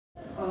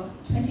of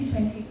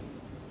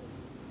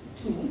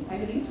 2022, I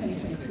believe,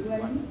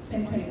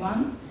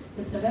 2021,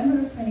 since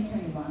November of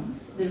 2021,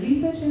 the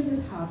researchers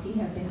at Harty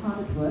have been hard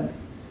at work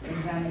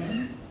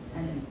examining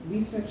and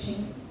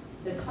researching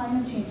the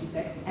climate change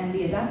effects and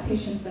the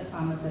adaptations that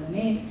farmers have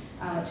made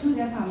to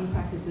their farming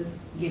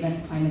practices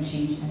given climate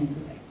change and its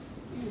effects.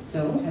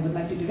 So I would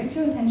like to direct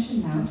your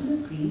attention now to the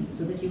screens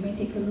so that you may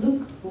take a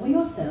look for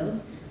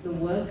yourselves the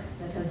work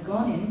that has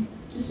gone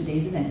into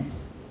today's event.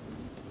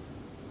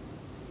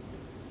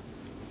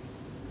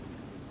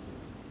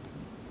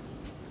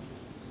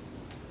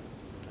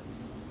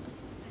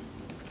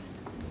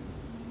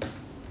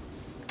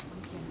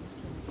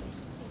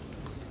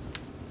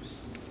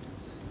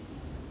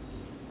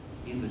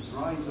 In the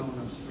dry zone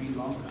of Sri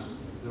Lanka,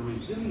 the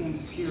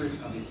resilient spirit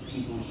of its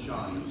people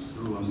shines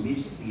through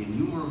amidst the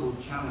innumerable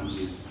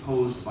challenges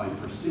posed by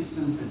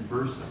persistent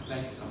adverse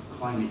effects of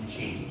climate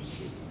change.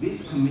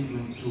 This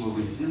commitment to a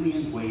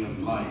resilient way of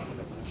life,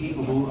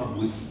 capable of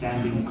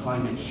withstanding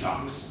climate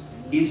shocks,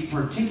 is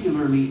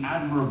particularly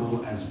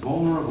admirable as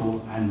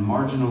vulnerable and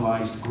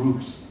marginalized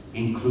groups,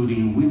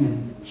 including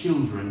women,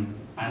 children,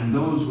 and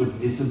those with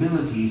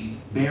disabilities,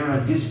 bear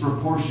a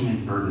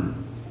disproportionate burden.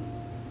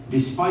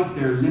 Despite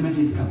their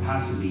limited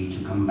capacity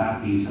to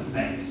combat these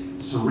effects,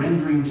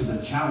 surrendering to the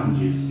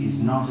challenges is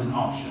not an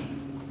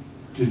option.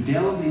 To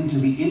delve into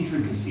the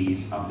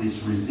intricacies of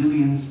this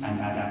resilience and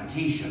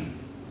adaptation,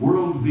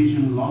 World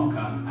Vision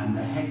Lanka and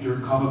the Hector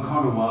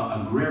Kavakarawa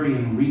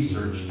Agrarian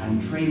Research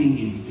and Training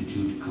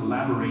Institute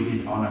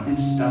collaborated on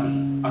a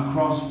study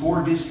across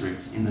 4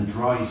 districts in the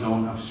dry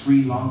zone of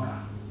Sri Lanka.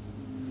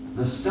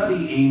 The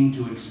study aimed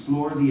to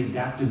explore the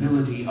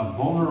adaptability of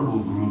vulnerable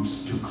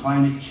groups to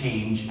climate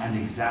change and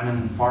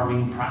examine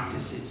farming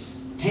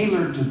practices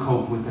tailored to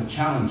cope with the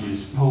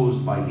challenges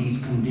posed by these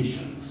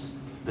conditions.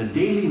 The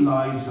daily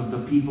lives of the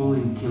people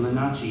in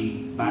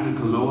Kilinachi,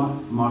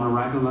 Batticaloa,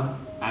 Monaragala,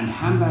 and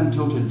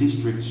Hambantota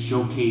districts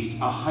showcase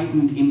a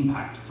heightened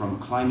impact from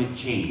climate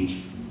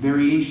change,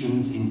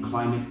 variations in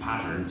climate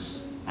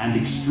patterns, and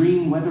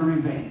extreme weather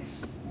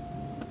events.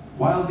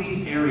 While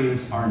these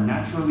areas are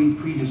naturally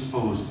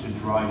predisposed to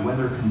dry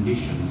weather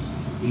conditions,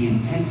 the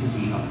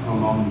intensity of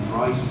prolonged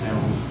dry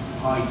spells,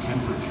 high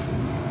temperature,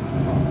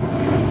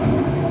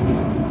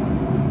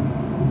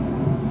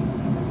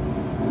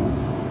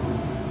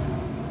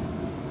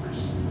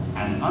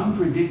 and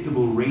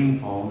unpredictable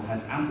rainfall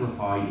has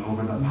amplified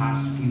over the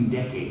past few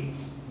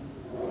decades.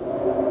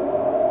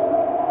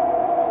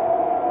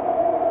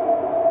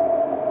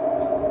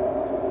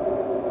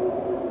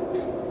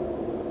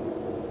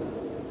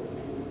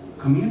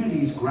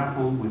 Communities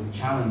grapple with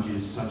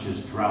challenges such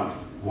as drought,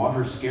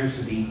 water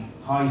scarcity,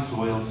 high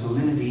soil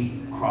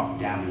salinity, crop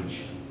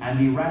damage,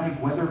 and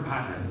erratic weather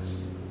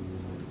patterns.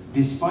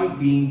 Despite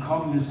being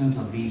cognizant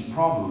of these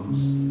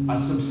problems, a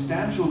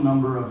substantial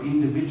number of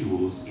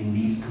individuals in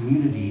these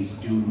communities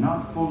do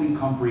not fully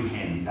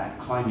comprehend that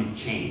climate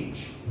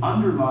change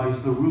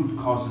underlies the root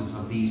causes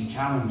of these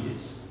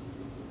challenges.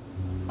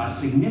 A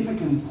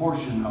significant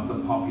portion of the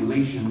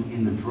population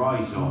in the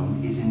dry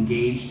zone is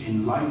engaged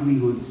in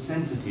livelihoods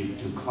sensitive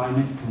to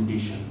climate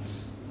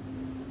conditions.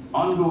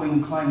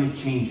 Ongoing climate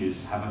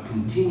changes have a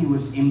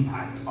continuous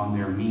impact on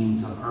their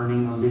means of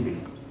earning a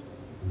living.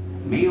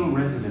 Male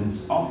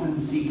residents often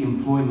seek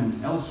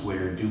employment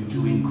elsewhere due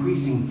to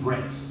increasing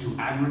threats to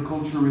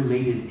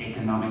agriculture-related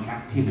economic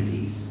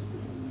activities.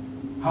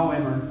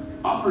 However,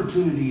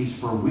 opportunities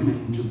for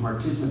women to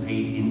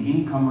participate in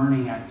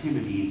income-earning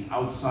activities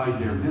outside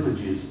their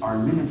villages are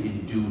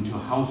limited due to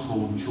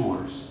household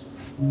chores.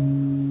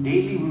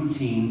 Daily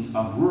routines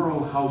of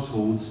rural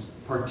households,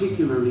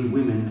 particularly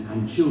women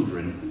and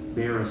children,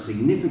 bear a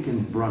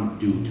significant brunt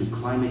due to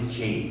climate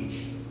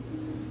change.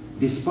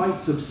 Despite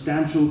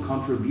substantial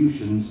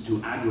contributions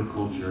to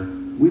agriculture,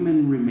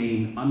 women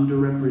remain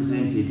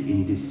underrepresented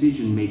in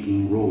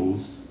decision-making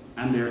roles,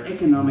 and their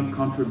economic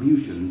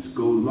contributions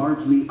go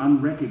largely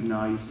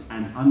unrecognized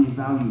and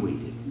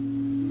unevaluated.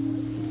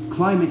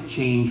 Climate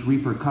change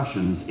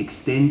repercussions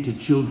extend to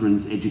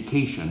children's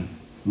education,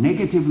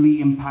 negatively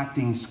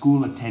impacting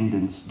school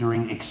attendance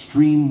during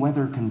extreme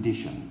weather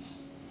conditions.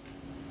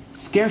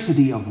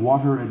 Scarcity of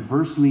water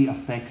adversely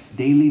affects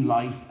daily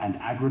life and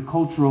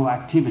agricultural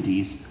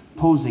activities,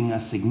 posing a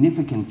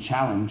significant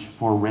challenge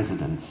for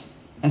residents,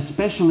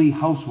 especially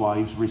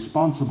housewives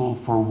responsible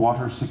for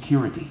water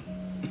security.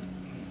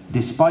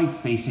 Despite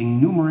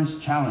facing numerous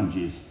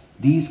challenges,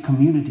 these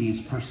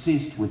communities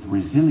persist with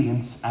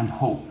resilience and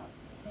hope.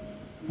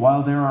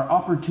 While there are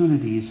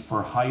opportunities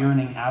for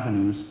high-earning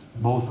avenues,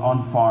 both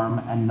on-farm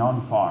and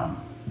non-farm,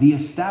 the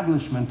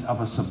establishment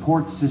of a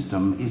support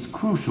system is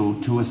crucial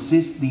to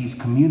assist these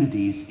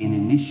communities in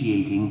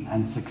initiating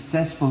and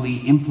successfully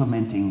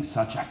implementing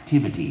such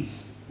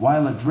activities,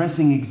 while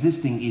addressing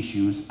existing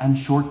issues and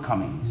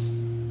shortcomings.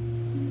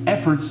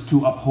 Efforts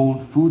to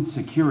uphold food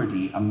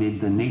security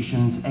amid the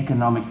nation's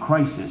economic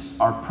crisis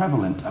are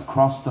prevalent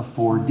across the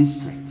 4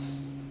 districts.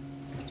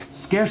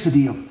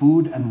 Scarcity of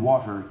food and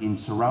water in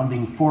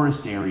surrounding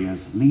forest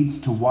areas leads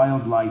to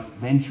wildlife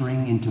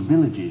venturing into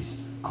villages,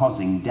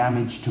 causing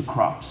damage to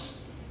crops.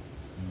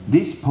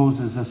 This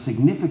poses a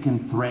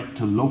significant threat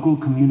to local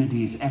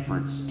communities'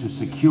 efforts to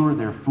secure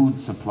their food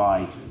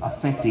supply,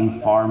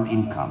 affecting farm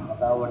income.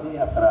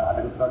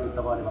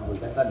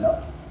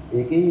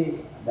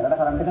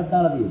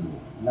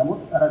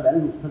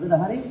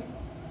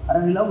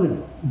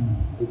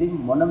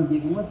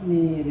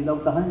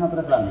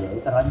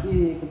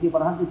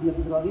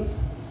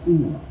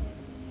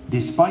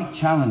 Despite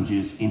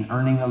challenges in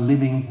earning a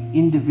living,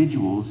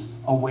 individuals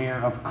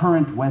aware of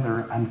current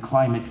weather and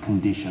climate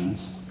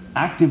conditions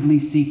actively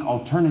seek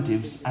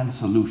alternatives and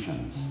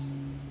solutions.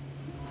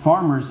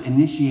 Farmers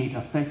initiate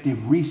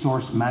effective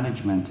resource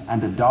management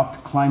and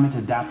adopt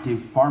climate-adaptive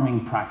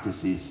farming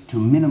practices to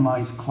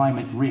minimize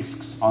climate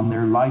risks on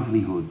their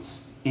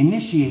livelihoods.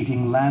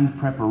 Initiating land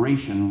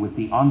preparation with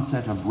the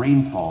onset of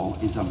rainfall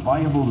is a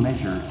viable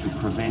measure to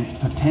prevent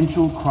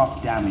potential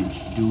crop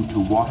damage due to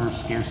water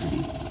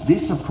scarcity.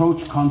 This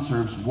approach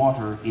conserves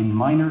water in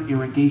minor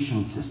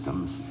irrigation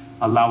systems,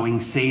 allowing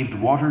saved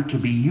water to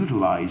be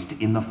utilized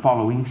in the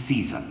following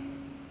season.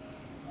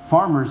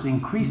 Farmers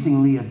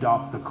increasingly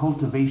adopt the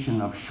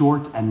cultivation of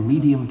short and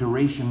medium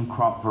duration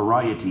crop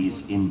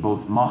varieties in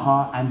both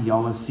Maha and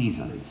Yala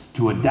seasons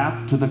to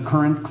adapt to the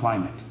current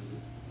climate.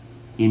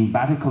 In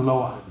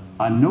Batticaloa,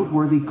 a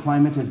noteworthy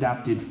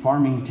climate-adapted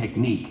farming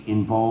technique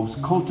involves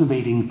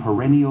cultivating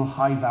perennial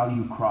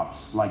high-value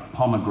crops like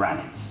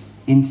pomegranates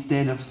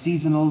instead of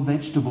seasonal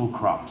vegetable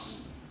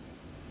crops.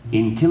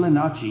 In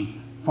Kilinachi,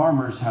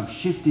 farmers have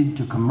shifted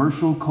to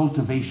commercial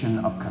cultivation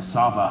of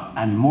cassava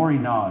and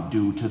morina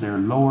due to their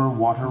lower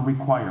water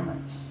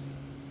requirements.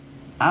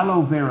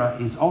 Aloe vera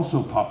is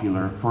also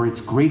popular for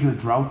its greater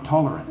drought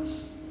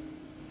tolerance.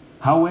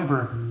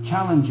 However,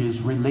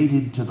 challenges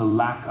related to the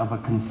lack of a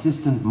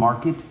consistent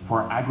market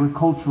for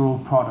agricultural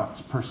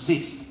products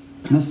persist,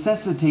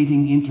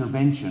 necessitating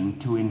intervention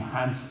to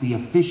enhance the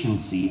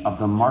efficiency of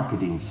the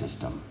marketing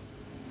system.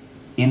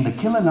 In the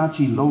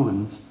Kilinachi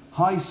lowlands,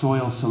 high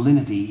soil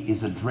salinity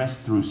is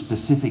addressed through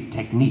specific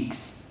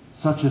techniques,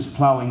 such as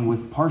plowing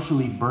with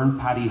partially burned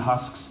paddy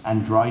husks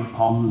and dried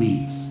palm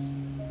leaves.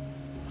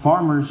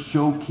 Farmers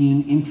show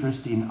keen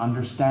interest in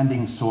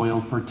understanding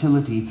soil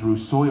fertility through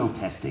soil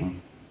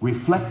testing,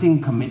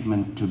 reflecting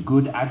commitment to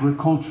good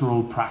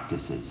agricultural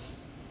practices.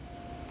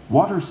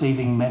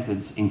 Water-saving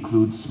methods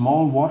include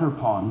small water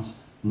ponds,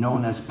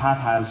 known as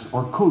pathas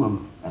or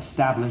kulam,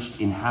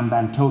 established in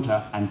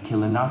Hambantota and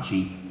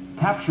Kilinachi,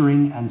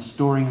 capturing and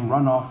storing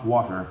runoff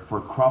water for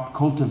crop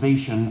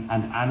cultivation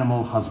and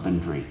animal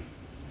husbandry.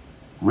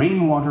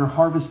 Rainwater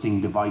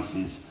harvesting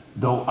devices,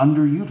 though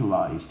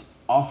underutilized,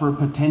 offer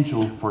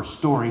potential for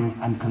storing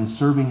and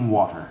conserving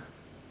water.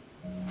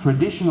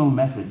 Traditional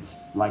methods,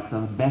 like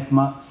the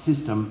Bethma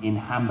system in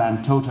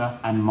Hambantota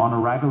and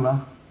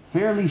Monaragala,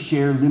 fairly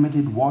share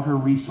limited water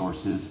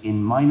resources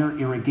in minor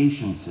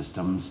irrigation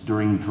systems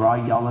during dry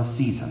Yala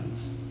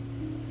seasons.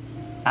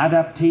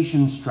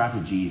 Adaptation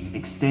strategies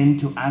extend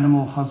to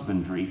animal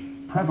husbandry,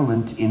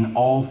 prevalent in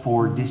all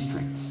 4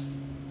 districts.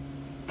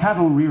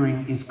 Cattle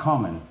rearing is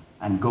common,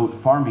 and goat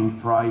farming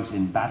thrives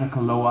in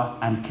Batticaloa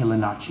and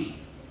Kilinachi.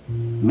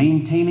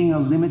 Maintaining a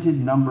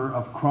limited number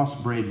of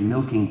crossbred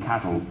milking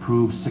cattle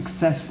proves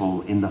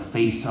successful in the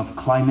face of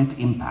climate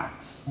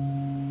impacts.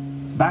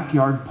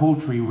 Backyard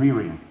poultry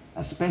rearing,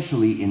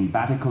 especially in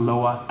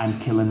Batticaloa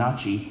and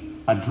Kilinachi,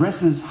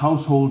 addresses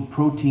household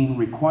protein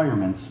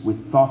requirements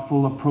with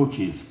thoughtful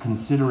approaches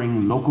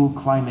considering local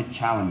climate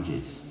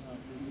challenges.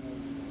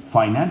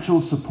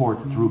 Financial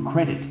support through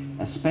credit,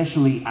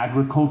 especially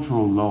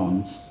agricultural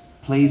loans,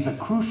 plays a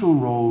crucial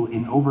role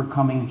in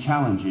overcoming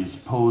challenges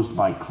posed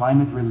by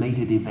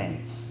climate-related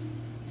events.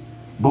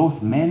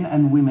 Both men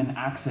and women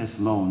access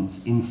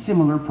loans in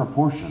similar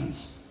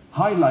proportions,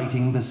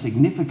 highlighting the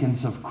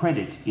significance of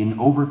credit in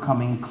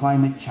overcoming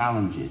climate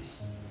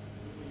challenges.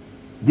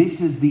 This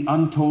is the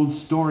untold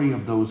story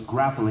of those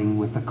grappling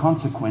with the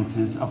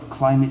consequences of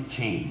climate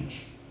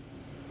change.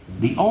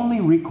 The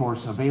only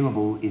recourse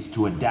available is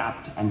to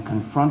adapt and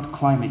confront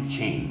climate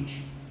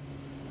change.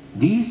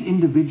 These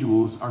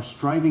individuals are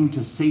striving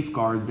to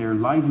safeguard their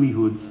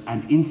livelihoods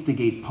and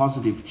instigate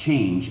positive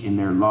change in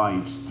their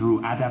lives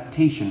through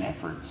adaptation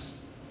efforts.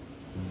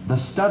 The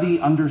study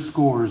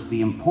underscores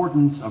the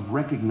importance of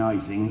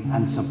recognizing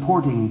and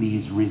supporting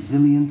these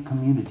resilient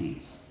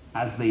communities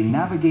as they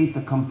navigate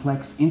the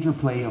complex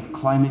interplay of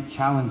climate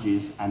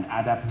challenges and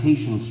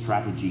adaptation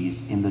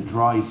strategies in the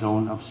dry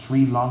zone of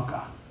Sri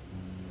Lanka.